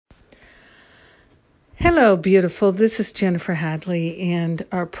Hello, beautiful. This is Jennifer Hadley, and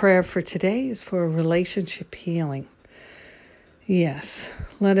our prayer for today is for relationship healing. Yes,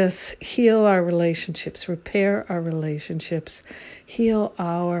 let us heal our relationships, repair our relationships, heal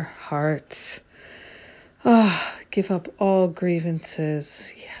our hearts. Give up all grievances.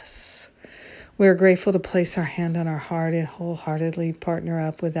 Yes. We're grateful to place our hand on our heart and wholeheartedly partner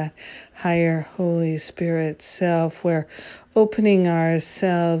up with that higher Holy Spirit self. We're opening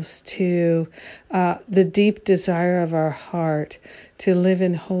ourselves to the deep desire of our heart to live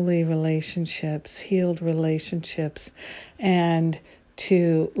in holy relationships, healed relationships, and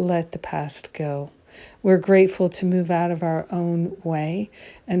to let the past go. We're grateful to move out of our own way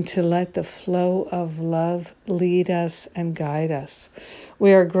and to let the flow of love lead us and guide us.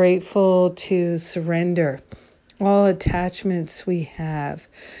 We are grateful to surrender all attachments we have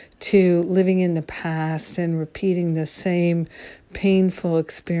to living in the past and repeating the same painful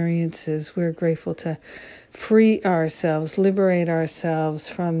experiences. We're grateful to free ourselves, liberate ourselves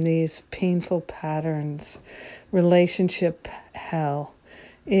from these painful patterns. Relationship hell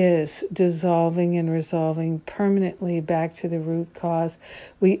is dissolving and resolving permanently back to the root cause.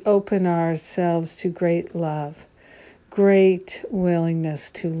 We open ourselves to great love, great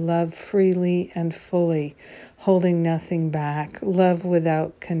willingness to love freely and fully, holding nothing back, love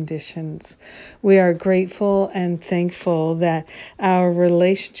without conditions. We are grateful and thankful that our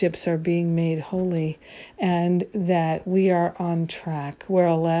relationships are being made holy and that we are on track. We're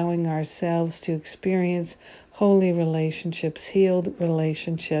allowing ourselves to experience holy relationships, healed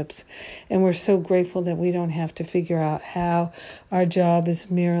relationships, and we're so grateful that we don't have to figure out how. Our job is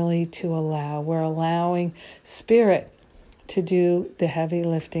merely to allow. We're allowing Spirit to do the heavy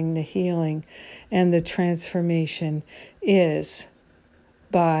lifting, the healing, and the transformation is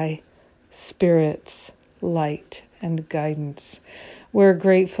by Spirit's light and guidance. We're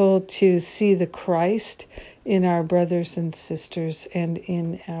grateful to see the Christ in our brothers and sisters and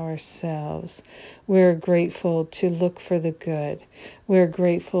in ourselves. We're grateful to look for the good. We're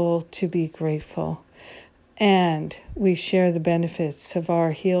grateful to be grateful. And we share the benefits of our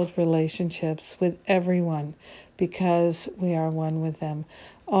healed relationships with everyone because we are one with them.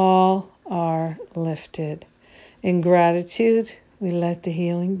 All are lifted. In gratitude, we let the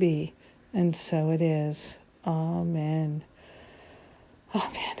healing be, and so it is. Amen.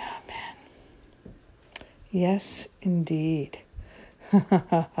 Amen, amen. Yes, indeed.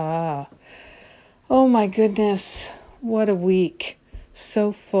 Oh my goodness, what a week.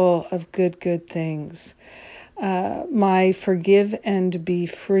 So full of good things. My Forgive and Be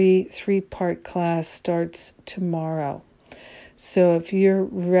Free 3-part class starts tomorrow. So if you're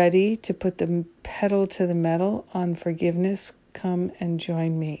ready to put the pedal to the metal on forgiveness, come and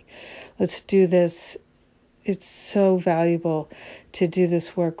join me. Let's do this. It's so valuable to do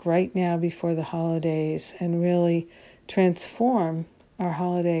this work right now before the holidays and really transform our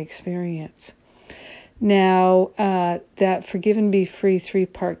holiday experience. Now, that Forgive and Be Free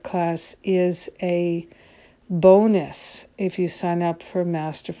 3-part class is a bonus if you sign up for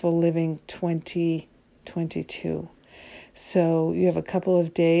Masterful Living 2022. So you have a couple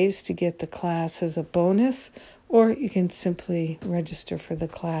of days to get the class as a bonus, or you can simply register for the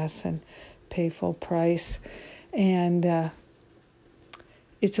class and pay full price. And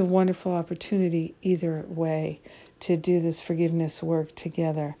it's a wonderful opportunity either way to do this forgiveness work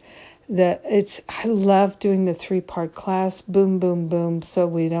together. I love doing the 3-part class, boom, boom, boom, so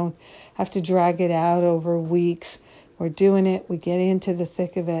we don't have to drag it out over weeks. We're doing it, we get into the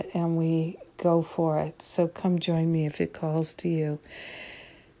thick of it, and we go for it. So come join me if it calls to you.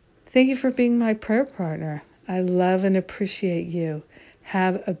 Thank you for being my prayer partner. I love and appreciate you.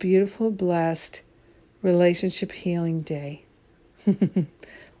 Have a beautiful, blessed relationship healing day.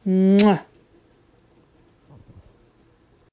 Mwah.